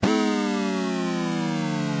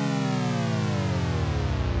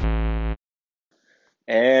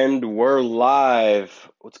And we're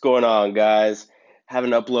live. What's going on, guys?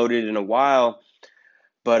 Haven't uploaded in a while,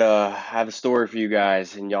 but I have a story for you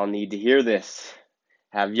guys, and y'all need to hear this.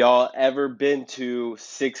 Have y'all ever been to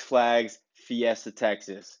Six Flags Fiesta,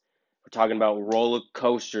 Texas? We're talking about roller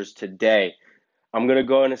coasters today. I'm gonna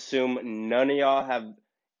go and assume none of y'all have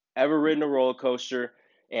ever ridden a roller coaster,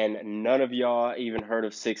 and none of y'all even heard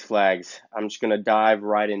of Six Flags. I'm just gonna dive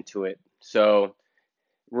right into it. So,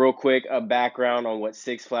 real quick, a background on what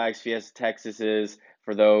Six Flags Fiesta Texas is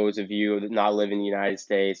for those of you that not live in the United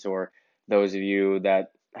States, or those of you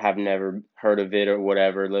that have never heard of it or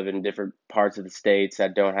whatever, live in different parts of the states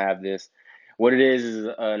that don't have this. What it is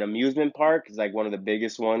an amusement park. It's like one of the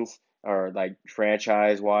biggest ones, or like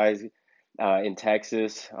franchise wise, in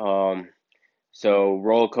Texas. So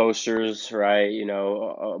roller coasters, right? You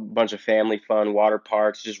know, a bunch of family fun, water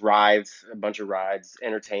parks, just rides, a bunch of rides,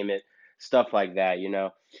 entertainment, stuff like that, you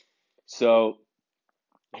know. So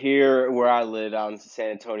here where I live out in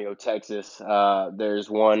San Antonio, Texas, there's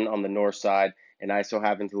one on the north side, and I so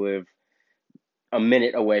happen to live a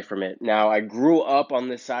minute away from it. Now, I grew up on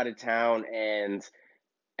this side of town, and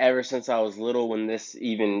ever since I was little, when this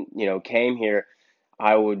even, came here,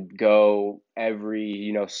 I would go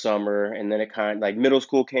every, summer, and then it kind of like middle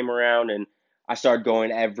school came around, and I started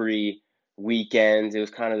going every weekend. It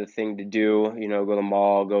was kind of the thing to do, go to the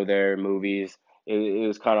mall, go there, movies. It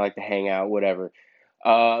was kind of like the hangout, whatever.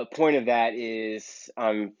 Point of that is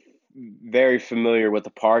I'm very familiar with the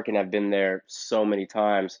park, and I've been there so many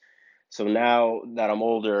times. So now that I'm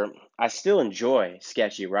older, I still enjoy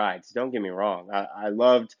sketchy rides. Don't get me wrong. I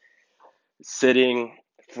loved sitting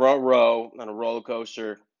front row on a roller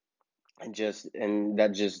coaster, and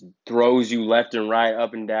that just throws you left and right,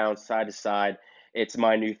 up and down, side to side. It's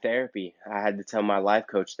my new therapy. I had to tell my life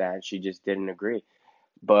coach that, and she just didn't agree.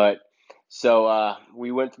 But so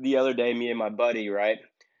we went the other day, me and my buddy, right?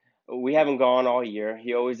 We haven't gone all year.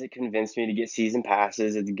 He always convinced me to get season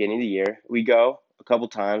passes at the beginning of the year. We go a couple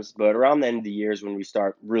times, but around the end of the year is when we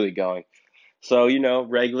start really going. So,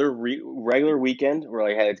 regular weekend, we're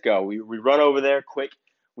like, hey, let's go. We run over there quick.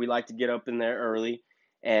 We like to get up in there early.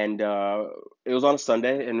 And it was on a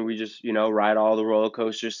Sunday, and we just, ride all the roller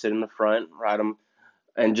coasters, sit in the front, ride them,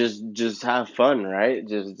 and just have fun, right?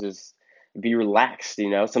 Just be relaxed,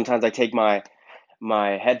 Sometimes I take my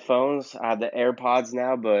headphones. I have the AirPods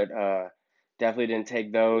now, but definitely didn't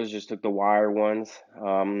take those. Just took the wired ones.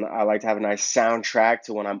 I like to have a nice soundtrack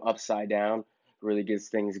to when I'm upside down. Really gets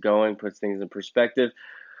things going, puts things in perspective.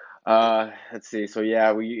 Let's see. So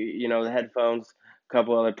yeah, the headphones, a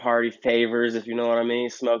couple other party favors, if you know what I mean.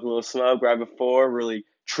 Smoke a little smoke right before, really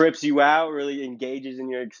trips you out, really engages in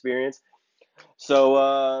your experience.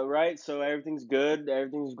 So, right, so everything's good,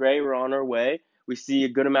 everything's great. We're on our way. We see a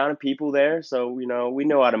good amount of people there, so we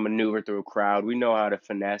know how to maneuver through a crowd. We know how to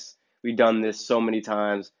finesse. We've done this so many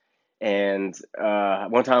times, and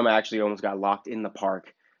one time I actually almost got locked in the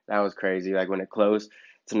park. That was crazy. Like when it closed,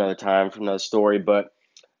 it's another time for another story. But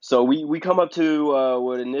so we come up to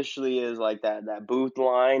what initially is like that booth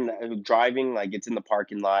line, driving like it's in the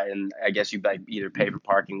parking lot, and I guess you like either pay for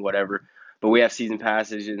parking, whatever, but we have season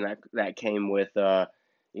passes, and that came with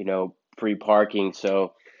free parking.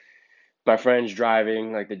 So my friend's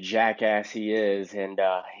driving like the jackass he is, and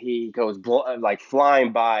he goes like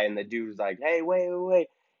flying by, and the dude's like, "Hey, wait, wait, wait!"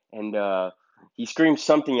 And he screamed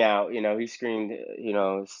something out. He screamed,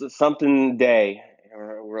 something day.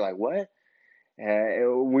 We're like, "What?"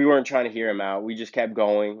 We weren't trying to hear him out. We just kept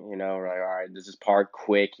going. We're like, all right, this is park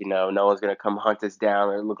quick. No one's gonna come hunt us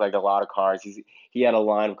down. It looked like a lot of cars. He had a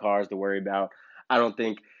line of cars to worry about. I don't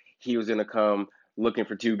think he was gonna come looking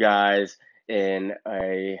for two guys in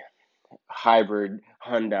a hybrid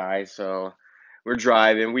Hyundai. So we're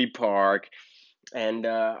driving, we park, and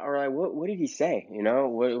all right, what did he say?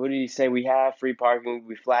 What did he say? We have free parking.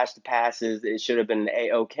 We flashed the passes. It should have been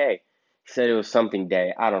A-OK. He said it was something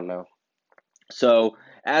day. I don't know. So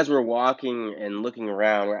as we're walking and looking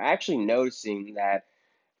around, we're actually noticing that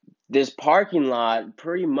this parking lot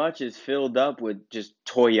pretty much is filled up with just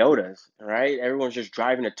Toyotas, right? Everyone's just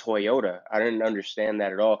driving a Toyota. I didn't understand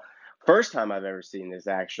that at all. First time I've ever seen this,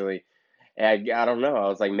 actually. And I don't know. I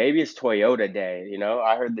was like, maybe it's Toyota Day.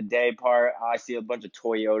 I heard the day part. I see a bunch of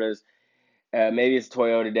Toyotas. Maybe it's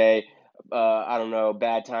Toyota Day. I don't know.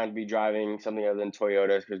 Bad time to be driving something other than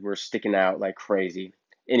Toyotas because we're sticking out like crazy.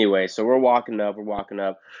 Anyway, so we're walking up. We're walking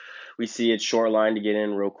up. We see it's short line to get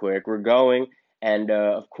in real quick. We're going, and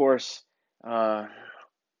of course, uh,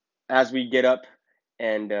 as we get up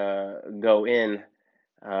and go in,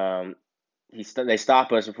 um, they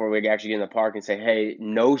stop us before we actually get in the park and say, "Hey,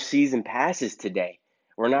 no season passes today.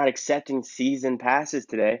 We're not accepting season passes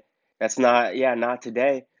today." That's not, yeah, not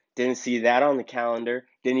today. Didn't see that on the calendar.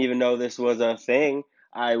 Didn't even know this was a thing.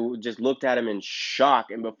 Just looked at him in shock,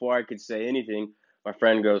 and before I could say anything, my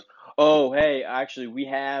friend goes, "Oh, hey, actually, we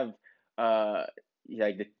have uh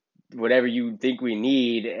like whatever you think we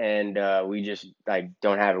need, and we just like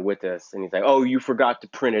don't have it with us." And he's like, "Oh, you forgot to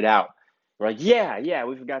print it out." We're like, "Yeah, yeah,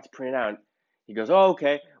 we forgot to print it out." He goes, "Oh,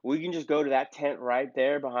 okay. We can just go to that tent right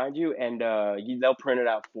there behind you, and they'll print it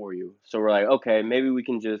out for you." So we're like, "Okay, maybe we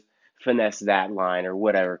can just finesse that line or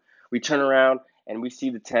whatever." We turn around and we see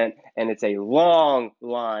the tent, and it's a long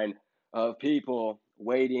line of people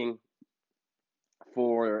waiting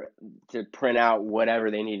for to print out whatever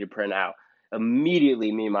they need to print out.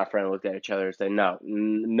 Immediately, me and my friend looked at each other and said, "No,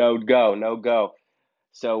 no go, no go."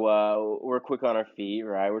 So we're quick on our feet,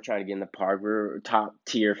 right? We're trying to get in the park. We're top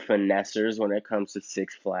tier finessers when it comes to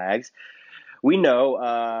Six Flags. We know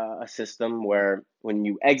a system where when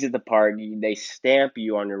you exit the park, they stamp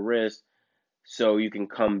you on your wrist so you can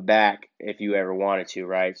come back if you ever wanted to,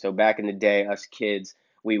 right? So back in the day, us kids,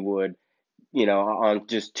 we would, on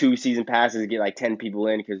just two season passes, get like 10 people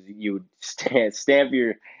in because you would stamp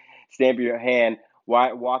your hand,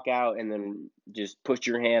 walk out, and then just put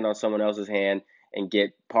your hand on someone else's hand and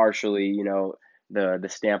get partially, the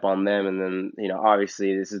stamp on them. And then,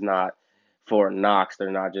 obviously this is not Fort Knox.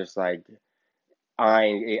 They're not just like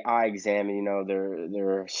eye examine,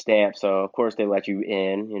 their stamp. So of course they let you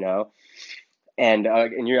in, and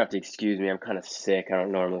you have to excuse me. I'm kind of sick. I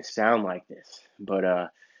don't normally sound like this,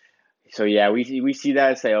 but so yeah, we see that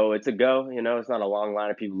and say, oh, it's a go. It's not a long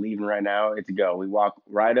line of people leaving right now. It's a go. We walk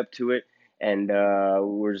right up to it, and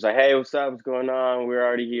we're just like, hey, what's up? What's going on? We're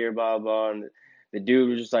already here, blah blah. And the dude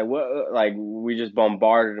was just like, what? Like we just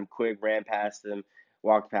bombarded him quick, ran past him,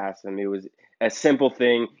 walked past him. It was a simple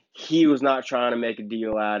thing. He was not trying to make a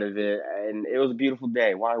deal out of it, and it was a beautiful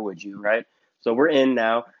day. Why would you, right? So we're in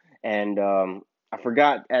now, and I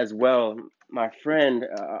forgot as well my friend,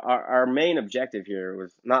 our main objective here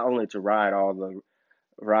was not only to ride all the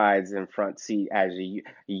rides in front seat as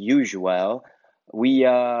usual. We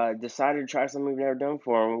decided to try something we've never done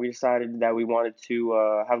before, and we decided that we wanted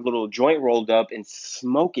to have a little joint rolled up and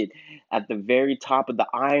smoke it at the very top of the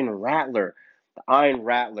Iron Rattler. The Iron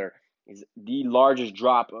Rattler is the largest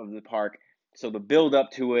drop of the park, so the build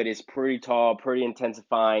up to it is pretty tall, pretty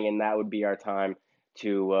intensifying, and that would be our time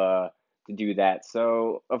to uh, to do that.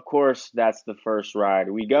 So, of course, that's the first ride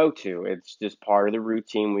we go to. It's just part of the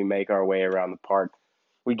routine. We make our way around the park.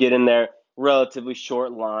 We get in there, relatively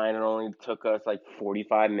short line. It only took us like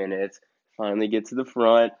 45 minutes. Finally get to the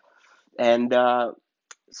front, and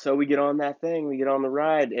so we get on that thing. We get on the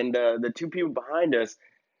ride, and the two people behind us,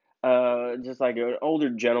 just like an older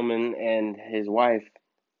gentleman and his wife,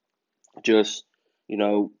 just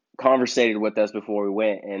conversated with us before we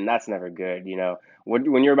went, and that's never good.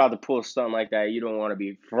 When you're about to pull a stunt like that, you don't want to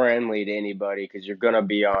be friendly to anybody because you're gonna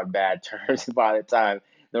be on bad terms by the time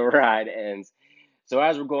the ride ends. So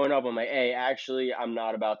as we're going up, I'm like, hey, actually, I'm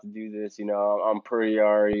not about to do this. I'm pretty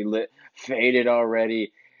already faded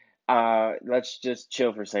already. Let's just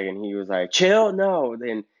chill for a second. He was like, chill? No.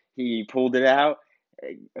 Then he pulled it out.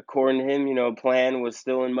 According to him, plan was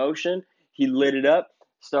still in motion. He lit it up.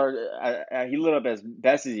 He lit up as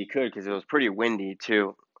best as he could because it was pretty windy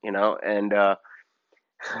too, and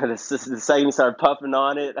the second he started puffing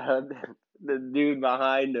on it, the dude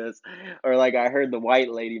behind us, or like I heard the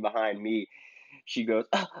white lady behind me, she goes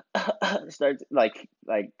starts like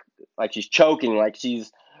she's choking, like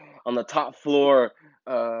she's on the top floor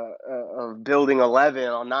of building 11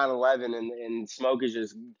 on 9/11, and smoke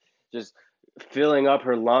is just filling up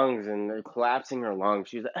her lungs and collapsing her lungs.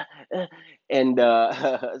 She's like, and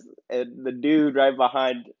and the dude right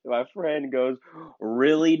behind my friend goes,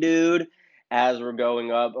 really, dude? As we're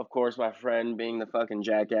going up, of course, my friend, being the fucking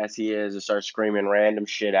jackass he is, just starts screaming random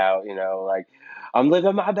shit out, like, I'm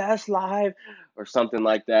living my best life, or something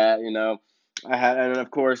like that, and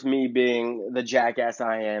of course, me being the jackass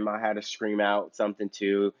I am, I had to scream out something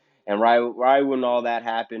too. And right when all that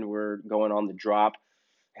happened, we're going on the drop,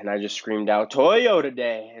 and I just screamed out Toyo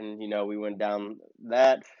today, and we went down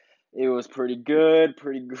that. It was pretty good,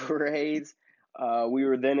 pretty great. We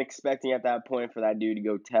were then expecting at that point for that dude to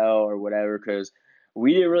go tell or whatever, because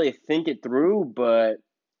we didn't really think it through, but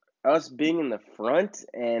us being in the front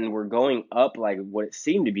and we're going up like what it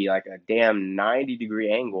seemed to be like a damn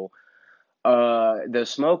 90-degree angle, the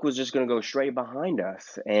smoke was just going to go straight behind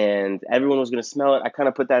us, and everyone was going to smell it. I kind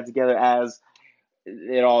of put that together as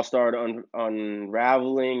it all started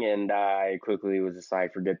unraveling, and I quickly was just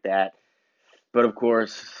like, forget that. But of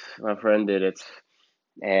course, my friend did it,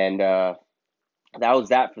 and that was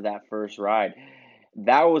that for that first ride.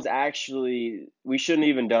 That was actually, we shouldn't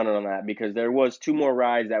even done it on that because there was two more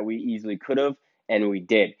rides that we easily could have, and we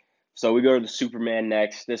did. So we go to the Superman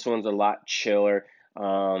next. This one's a lot chiller.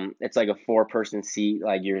 It's like a four-person seat,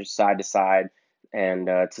 like you're side to side, and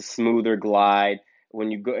it's a smoother glide. When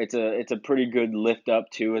you go, it's a pretty good lift up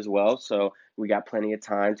too as well. So we got plenty of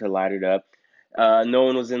time to light it up. No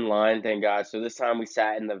one was in line, thank God. So this time we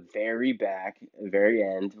sat in the very back, very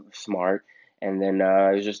end, smart. And then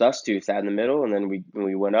it was just us two sat in the middle, and then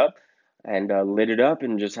we went up and lit it up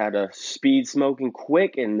and just had a speed smoking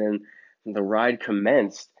quick, and then the ride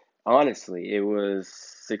commenced. Honestly, it was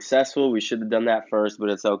successful. We should have done that first,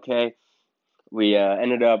 but it's okay. We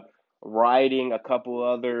ended up riding a couple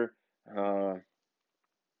other uh,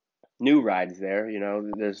 new rides there. You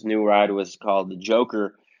know, this new ride was called the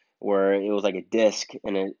Joker, where it was like a disc,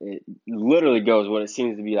 and it literally goes what it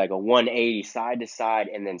seems to be like a 180 side to side,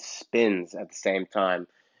 and then spins at the same time,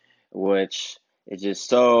 which is just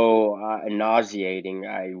so nauseating.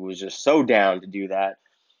 I was just so down to do that.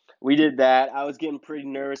 We did that. I was getting pretty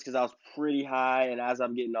nervous because I was pretty high, and as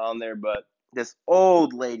I'm getting on there, but this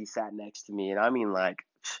old lady sat next to me, and I mean like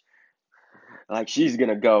she's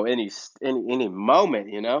gonna go any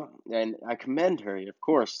moment, you know. And I commend her, of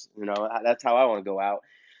course. You know, that's how I want to go out.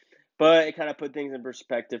 But it kind of put things in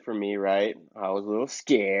perspective for me, right? I was a little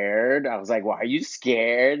scared. I was like, "Why are you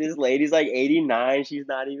scared? This lady's like 89. She's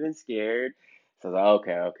not even scared." So I was like,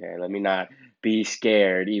 "Okay, okay, let me not be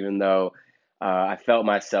scared." Even though I felt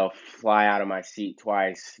myself fly out of my seat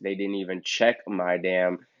twice. They didn't even check my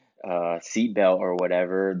damn seat belt or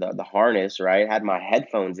whatever, the harness, right? I had my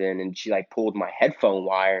headphones in, and she like pulled my headphone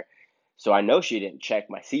wire. So I know she didn't check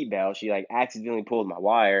my seat belt. She like accidentally pulled my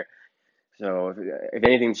wire. So if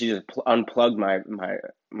anything, she just unplugged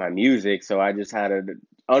my music. So I just had an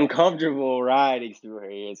uncomfortable ride through her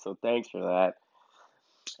ears. So thanks for that.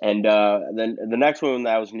 And then the next one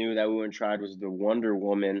that was new that we went and tried was the Wonder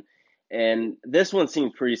Woman, and this one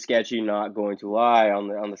seemed pretty sketchy. Not going to lie,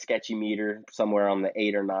 on the sketchy meter, somewhere on the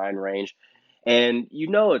 8 or 9 range. And you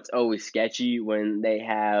know it's always sketchy when they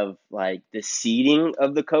have like the seating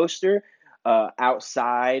of the coaster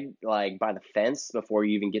outside, like by the fence before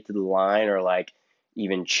you even get to the line or like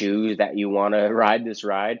even choose that you want to ride this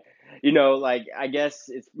ride. You know, like I guess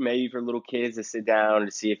it's maybe for little kids to sit down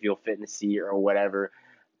to see if you'll fit in the seat or whatever,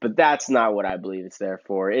 but that's not what I believe it's there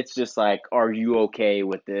for. It's just like, are you okay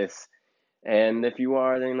with this? And if you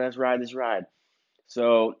are, then let's ride this ride.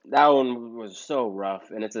 So that one was so rough,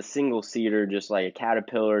 and it's a single seater, just like a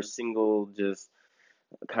Caterpillar single, just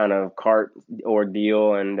kind of cart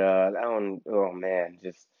ordeal. And that one, oh man,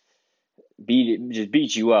 just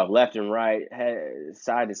beat you up left and right, head,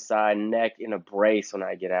 side to side, neck in a brace when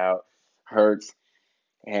I get out, hurts.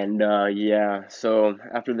 And yeah, so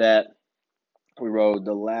after that, we rode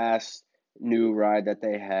the last new ride that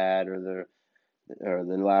they had, or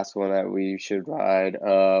the last one that we should ride.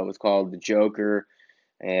 Was called the Joker,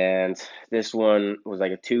 and this one was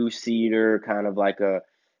like a two-seater, kind of like a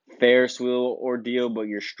Ferris wheel ordeal, but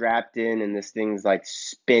you're strapped in, and this thing's like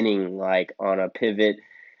spinning like on a pivot,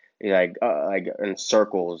 like in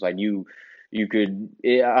circles. Like you could,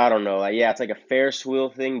 I don't know, like yeah, it's like a Ferris wheel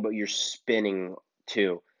thing, but you're spinning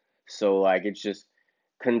too. So like it's just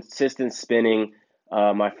consistent spinning.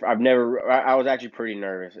 I was actually pretty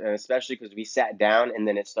nervous, and especially because we sat down and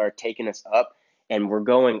then it started taking us up, and we're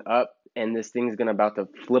going up, and this thing's gonna about to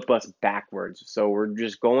flip us backwards. So we're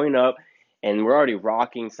just going up, and we're already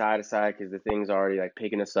rocking side to side because the thing's already like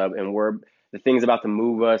picking us up, and the thing's about to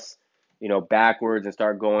move us, backwards and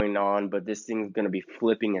start going on, but this thing's gonna be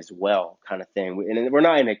flipping as well, kind of thing. And we're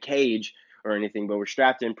not in a cage or anything, but we're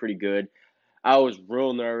strapped in pretty good. I was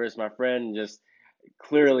real nervous. My friend just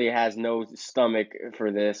clearly has no stomach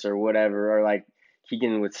for this or whatever, or like he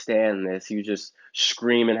can withstand this. He was just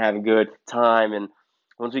scream and have a good time. And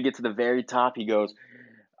once we get to the very top, he goes,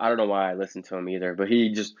 I don't know why I listened to him either, but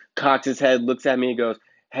he just cocks his head, looks at me, and goes,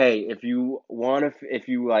 "Hey, if you want to, if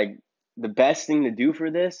you like, the best thing to do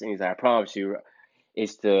for this," and he's like, "I promise you,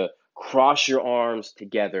 is to cross your arms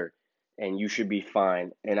together, and you should be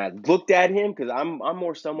fine." And I looked at him because I'm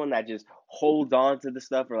more someone that just holds on to the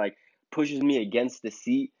stuff or like pushes me against the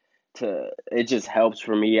seat. It just helps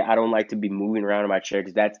for me. I don't like to be moving around in my chair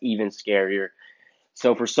because that's even scarier.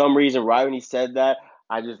 So for some reason, right when he said that,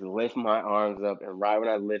 I just lift my arms up, and right when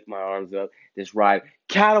I lift my arms up, this ride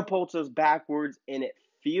catapults us backwards, and it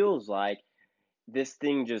feels like this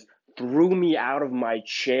thing just threw me out of my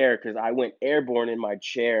chair because I went airborne in my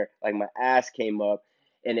chair, like my ass came up,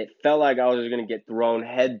 and it felt like I was just gonna get thrown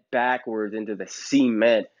head backwards into the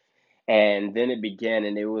cement. And then it began,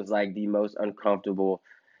 and it was like the most uncomfortable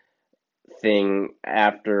thing.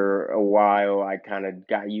 After a while, I kind of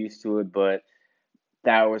got used to it, but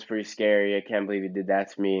that was pretty scary. I can't believe he did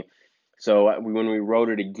that to me. So when we rode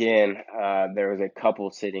it again, there was a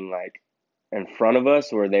couple sitting like in front of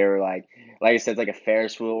us where they were like I said, it's like a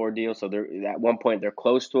Ferris wheel ordeal. So they're at one point they're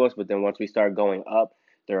close to us, but then once we start going up,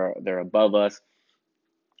 they're above us.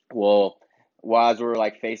 Well, while we were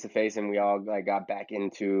like face to face and we all like got back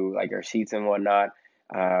into like our seats and whatnot,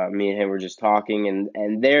 me and him were just talking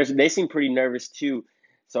and they seemed pretty nervous too.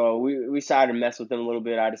 So we decided to mess with them a little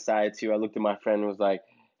bit. I decided to. I looked at my friend and was like,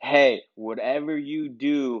 "Hey, whatever you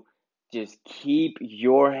do, just keep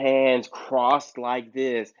your hands crossed like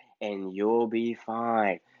this and you'll be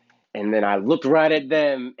fine." And then I looked right at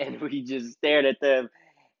them and we just stared at them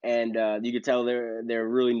and you could tell they're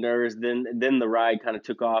really nervous. Then the ride kind of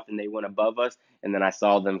took off and they went above us, and then I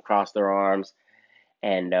saw them cross their arms,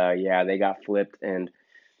 and yeah, they got flipped. And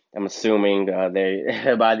I'm assuming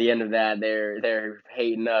they by the end of that they're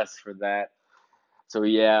hating us for that. So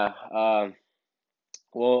yeah,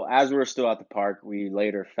 well, as we were still at the park, we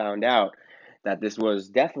later found out that this was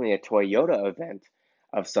definitely a Toyota event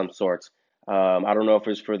of some sorts. I don't know if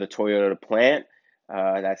it's for the Toyota plant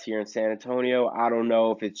that's here in San Antonio. I don't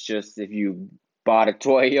know if it's just if you bought a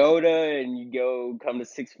Toyota and you go come to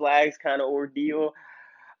Six Flags kind of ordeal.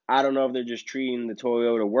 I don't know if they're just treating the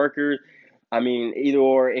Toyota workers. I mean, either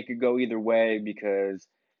or, it could go either way because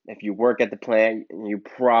if you work at the plant, you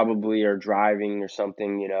probably are driving or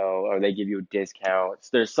something, or they give you a discount.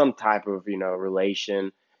 There's some type of,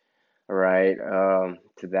 relation, right,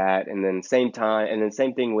 to that. And then same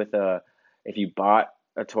thing with if you bought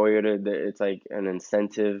a Toyota, it's like an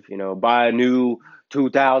incentive, buy a new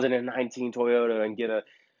 2019 Toyota and get a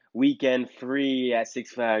weekend free at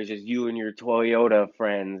Six Flags, just you and your Toyota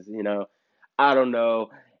friends. I don't know.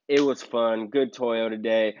 It was fun. Good Toyota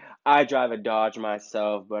day. I drive a Dodge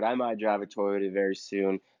myself, but I might drive a Toyota very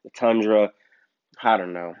soon. The Tundra, I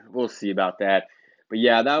don't know. We'll see about that. But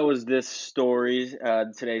yeah, that was today's story,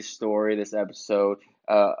 this episode,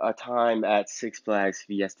 a time at Six Flags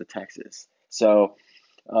Fiesta, Texas. So,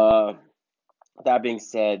 uh, that being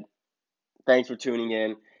said, thanks for tuning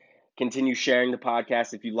in. Continue sharing the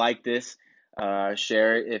podcast if you like this.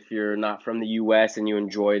 Share it if you're not from the U.S. and you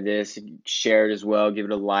enjoy this. Share it as well. Give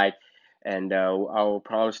it a like. And I'll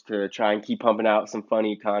promise to try and keep pumping out some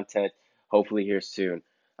funny content, hopefully here soon.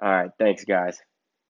 All right. Thanks, guys.